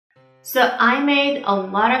So I made a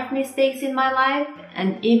lot of mistakes in my life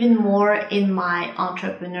and even more in my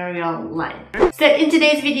entrepreneurial life. So in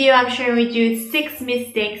today's video, I'm sharing with you 6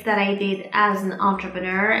 mistakes that I did as an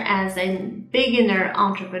entrepreneur, as a beginner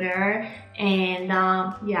entrepreneur. And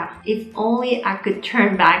yeah, if only I could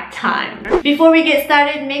turn back time. Before we get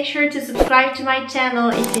started, make sure to subscribe to my channel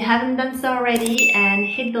if you haven't done so already, and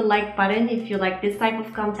hit the like button if you like this type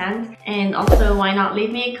of content. And also, why not leave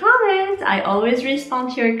me a comment? I always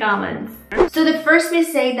respond to your comments. So the first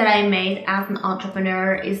mistake that I made as an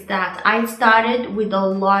entrepreneur is that I started with a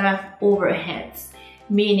lot of overheads.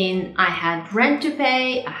 Meaning I had rent to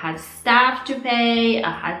pay, I had staff to pay,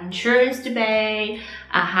 I had insurance to pay,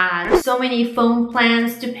 I had so many phone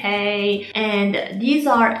plans to pay, and these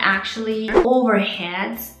are actually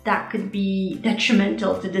overheads that could be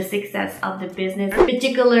detrimental to the success of the business,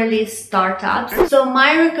 particularly startups. So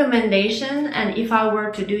my recommendation, and if I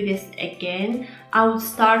were to do this again, I would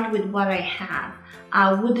start with what I have.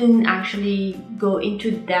 I wouldn't actually go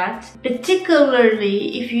into debt,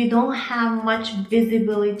 particularly if you don't have much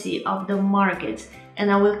visibility of the market. And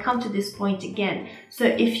I will come to this point again. So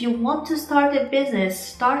if you want to start a business,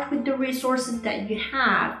 start with the resources that you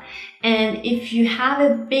have. And if you have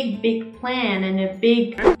a big plan and a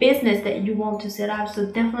big business that you want to set up, so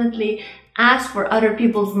definitely ask for other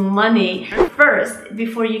people's money first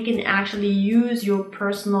before you can actually use your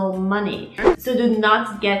personal money. So do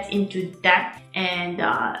not get into debt and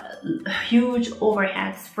huge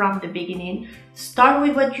overheads from the beginning. Start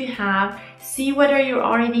with what you have, see whether you're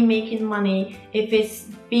already making money, if it's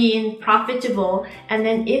being profitable, and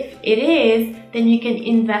then if it is, then you can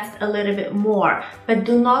invest a little bit more. But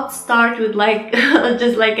do not start with like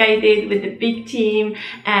just like I did with the big team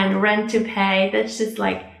and rent to pay. That's just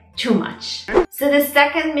like too much. So the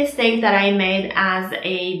second mistake that I made as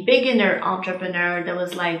a beginner entrepreneur, that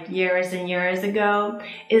was like years and years ago,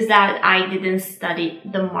 is that I didn't study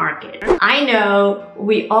the market. I know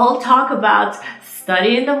we all talk about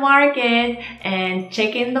studying the market and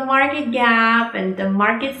checking the market gap and the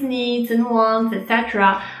market's needs and wants,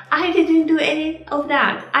 etc. I didn't do any of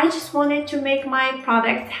that. I just wanted to make my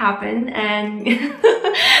products happen and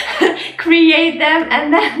create them,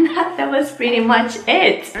 and then that was pretty much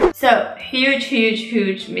it. So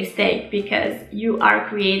huge mistake, because you are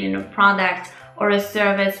creating a product or a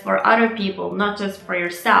service for other people, not just for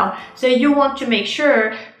yourself. So you want to make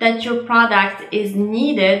sure that your product is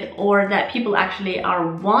needed or that people actually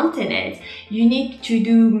are wanting it. You need to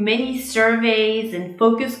do many surveys and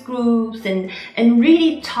focus groups and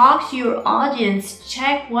really talk to your audience.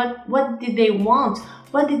 Check what did they want?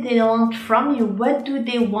 What did they want from you? What do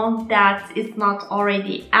they want that is not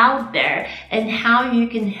already out there, and how you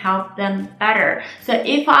can help them better. So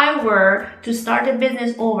if I were to start a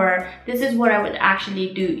business over, this is what I would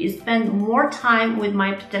actually do, is spend more time with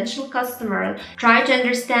my potential customers, try to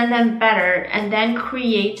understand them better, and then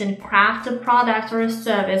create and craft a product or a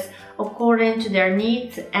service according to their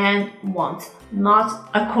needs and wants, not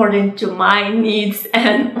according to my needs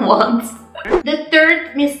and wants. The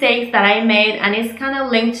third mistake that I made, and it's kind of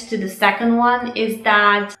linked to the second one, is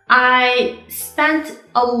that I spent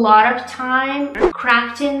a lot of time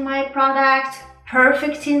crafting my product,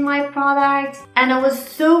 perfecting my product, and I was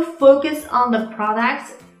so focused on the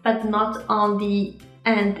product but not on the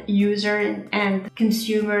end user and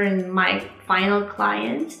consumer and my final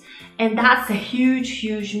client. And that's a huge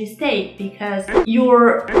mistake, because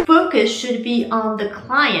your focus should be on the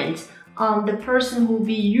client, on the person who will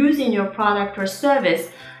be using your product or service.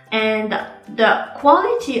 And the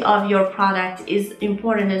quality of your product is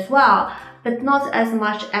important as well, but not as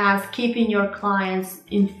much as keeping your clients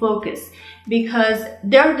in focus, because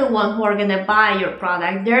they're the one who are going to buy your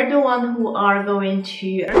product. They're the one who are going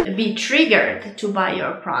to be triggered to buy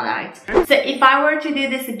your product. So if I were to do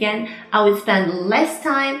this again, I would spend less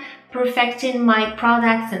time perfecting my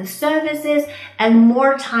products and services and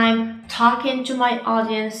more time talking to my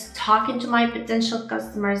audience, talking to my potential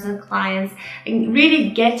customers and clients, and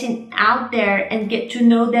really getting out there and get to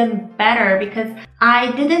know them better, because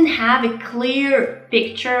I didn't have a clear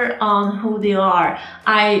picture on who they are.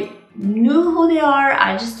 I knew who they are.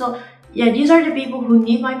 I just thought, yeah, these are the people who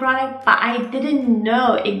need my product, but I didn't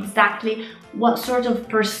know exactly what sort of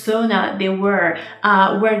persona they were,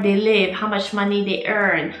 where they live, how much money they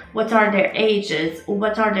earn, what are their ages,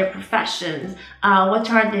 what are their professions,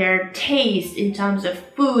 what are their tastes in terms of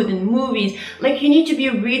food and movies. Like, you need to be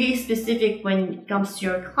really specific when it comes to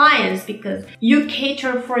your clients, because you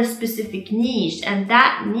cater for a specific niche, and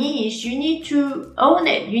that niche, you need to own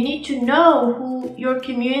it. You need to know who your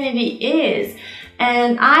community is.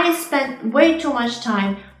 And I spent way too much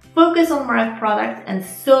time focused on my product and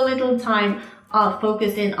so little time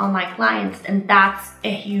focusing on my clients, and that's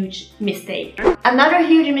a huge mistake. Another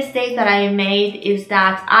huge mistake that I made is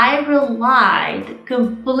that I relied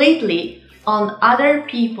completely on other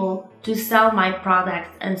people to sell my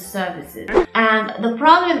products and services. And the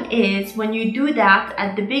problem is when you do that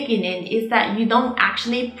at the beginning is that you don't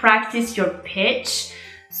actually practice your pitch.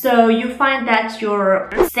 So you find that your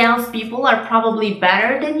salespeople are probably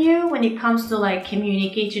better than you when it comes to like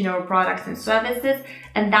communicating your products and services.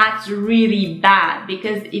 And that's really bad,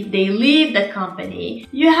 because if they leave the company,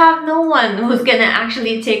 you have no one who's gonna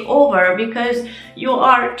actually take over because you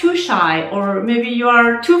are too shy, or maybe you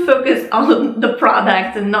are too focused on the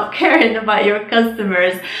product and not caring about your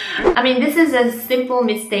customers. I mean, this is a simple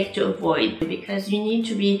mistake to avoid, because you need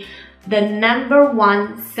to be the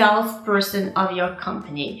 #1 salesperson of your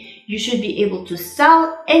company. You should be able to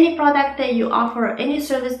sell any product that you offer, any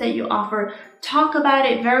service that you offer, talk about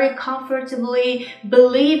it very comfortably,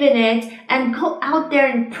 believe in it, and go out there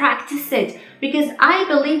and practice it. Because I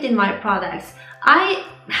believed in my products. I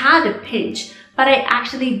had a pitch, but I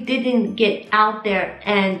actually didn't get out there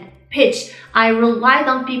and pitch. I relied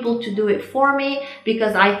on people to do it for me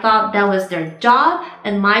because I thought that was their job,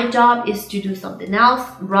 and my job is to do something else,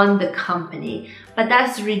 run the company. But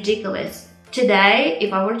that's ridiculous. Today,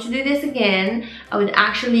 if I were to do this again, I would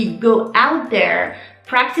actually go out there,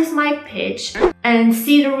 practice my pitch, and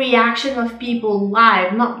see the reaction of people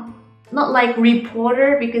live, not like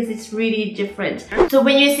reporter, because it's really different. So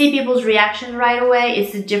when you see people's reaction right away,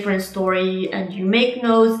 it's a different story, and you make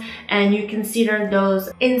notes and you consider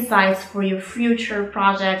those insights for your future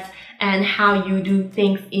projects and how you do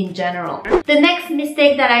things in general. The next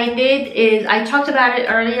mistake that I did is, I talked about it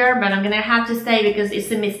earlier, but I'm gonna have to say because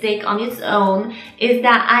it's a mistake on its own, is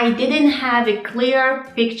that I didn't have a clear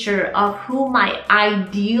picture of who my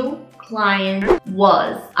ideal client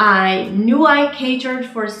was. I knew I catered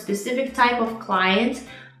for a specific type of client,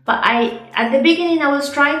 but at the beginning I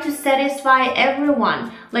was trying to satisfy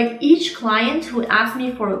everyone. Like each client who asked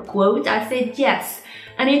me for a quote, I said yes.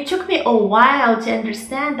 And it took me a while to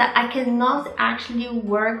understand that I cannot actually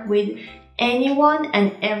work with anyone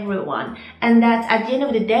and everyone, and that at the end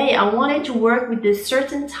of the day I wanted to work with a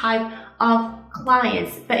certain type of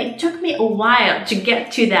clients, but it took me a while to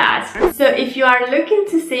get to that. So if you are looking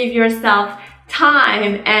to save yourself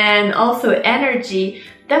time and also energy,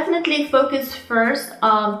 definitely focus first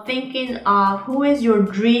on thinking of who is your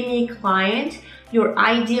dreamy client, your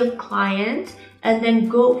ideal client, and then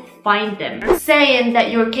go find them. Saying that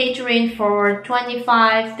you're catering for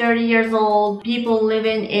 25, 30 years old people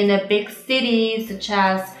living in a big city such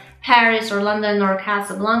as Paris or London or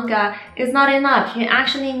Casablanca is not enough. You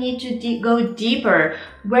actually need to go deeper.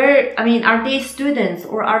 Are they students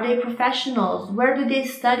or are they professionals? Where do they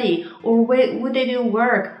study, or where would they do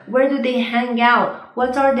work? Where do they hang out?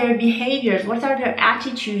 What are their behaviors? What are their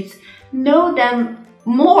attitudes? Know them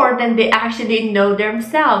more than they actually know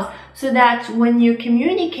themselves, so that when you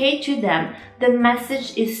communicate to them, the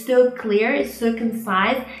message is so clear, it's so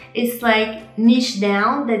concise, it's like niche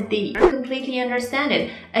down that they completely understand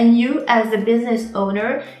it. And you as a business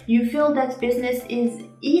owner, you feel that business is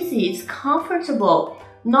easy, it's comfortable,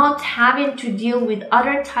 not having to deal with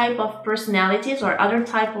other type of personalities or other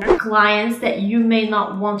type of clients that you may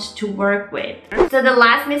not want to work with. So the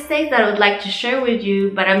last mistake that I would like to share with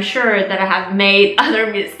you, but I'm sure that I have made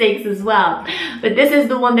other mistakes as well, but this is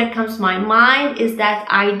the one that comes to my mind, is that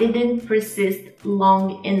I didn't persist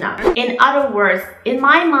long enough. In other words, in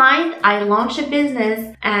my mind, I launched a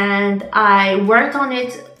business and I worked on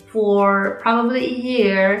it for probably a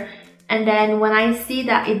year. And then when I see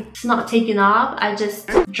that it's not taking off, I just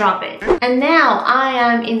drop it. And now I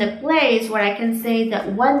am in a place where I can say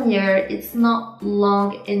that 1 year, it's not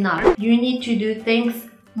long enough. You need to do things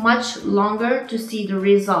much longer to see the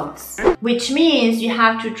results, which means you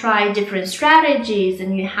have to try different strategies,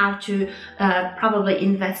 and you have to probably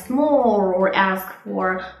invest more or ask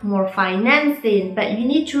for more financing, but you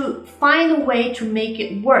need to find a way to make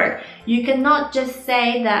it work. You cannot just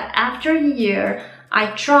say that after a year,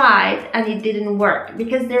 I tried and it didn't work,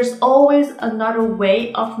 because there's always another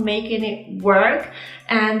way of making it work,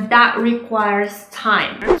 and that requires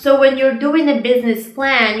time. So when you're doing a business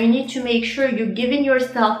plan, you need to make sure you're giving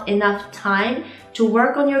yourself enough time to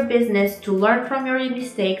work on your business, to learn from your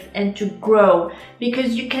mistakes, and to grow,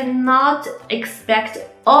 because you cannot expect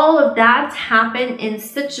all of that to happen in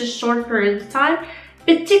such a short period of time.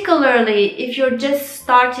 Particularly if you're just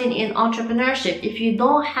starting in entrepreneurship, if you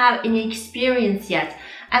don't have any experience yet.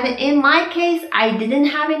 And in my case, I didn't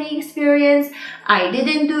have any experience. I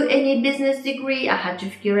didn't do any business degree. I had to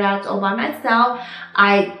figure it out all by myself.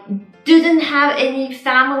 I didn't have any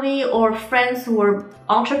family or friends who were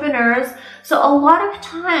entrepreneurs. So a lot of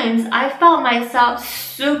times I felt myself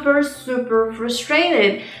super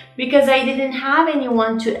frustrated because I didn't have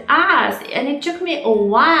anyone to ask, and it took me a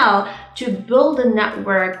while to build a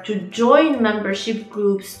network, to join membership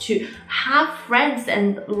groups, to have friends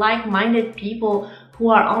and like-minded people who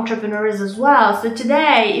are entrepreneurs as well. So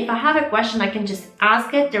today, if I have a question, I can just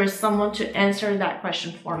ask it. There is someone to answer that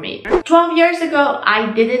question for me. 12 years ago,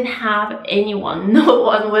 I didn't have anyone. No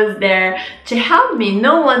one was there to help me.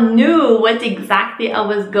 No one knew what exactly I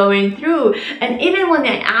was going through. And even when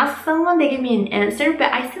I ask someone, they give me an answer,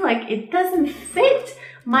 but I feel like it doesn't fit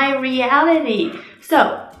my reality.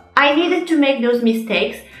 So I needed to make those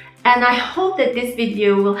mistakes. And I hope that this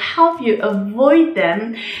video will help you avoid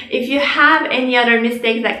them. If you have any other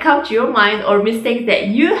mistakes that come to your mind, or mistakes that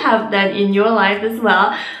you have done in your life as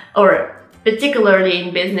well, or particularly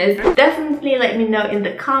in business, definitely let me know in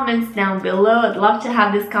the comments down below. I'd love to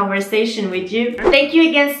have this conversation with you. Thank you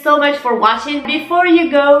again so much for watching. Before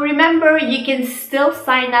you go, remember you can still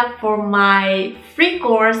sign up for my free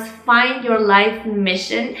course, Find Your Life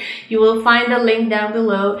Mission. You will find the link down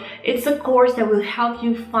below. It's a course that will help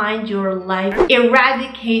you find your life,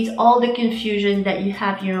 eradicate all the confusion that you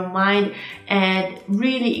have in your mind, and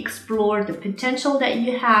really explore the potential that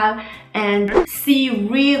you have and see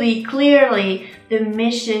really clearly the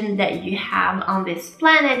mission that you have on this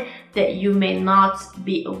planet that you may not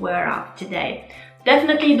be aware of today.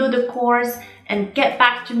 Definitely do the course and get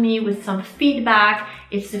back to me with some feedback.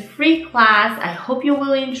 It's a free class. I hope you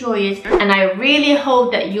will enjoy it, and I really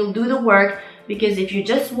hope that you'll do the work, because if you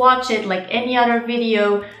just watch it like any other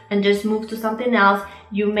video and just move to something else,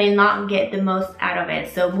 you may not get the most out of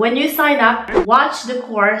it. So when you sign up, watch the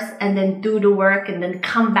course and then do the work, and then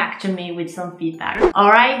come back to me with some feedback.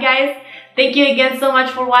 Alright guys, thank you again so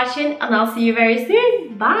much for watching, and I'll see you very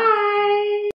soon. Bye!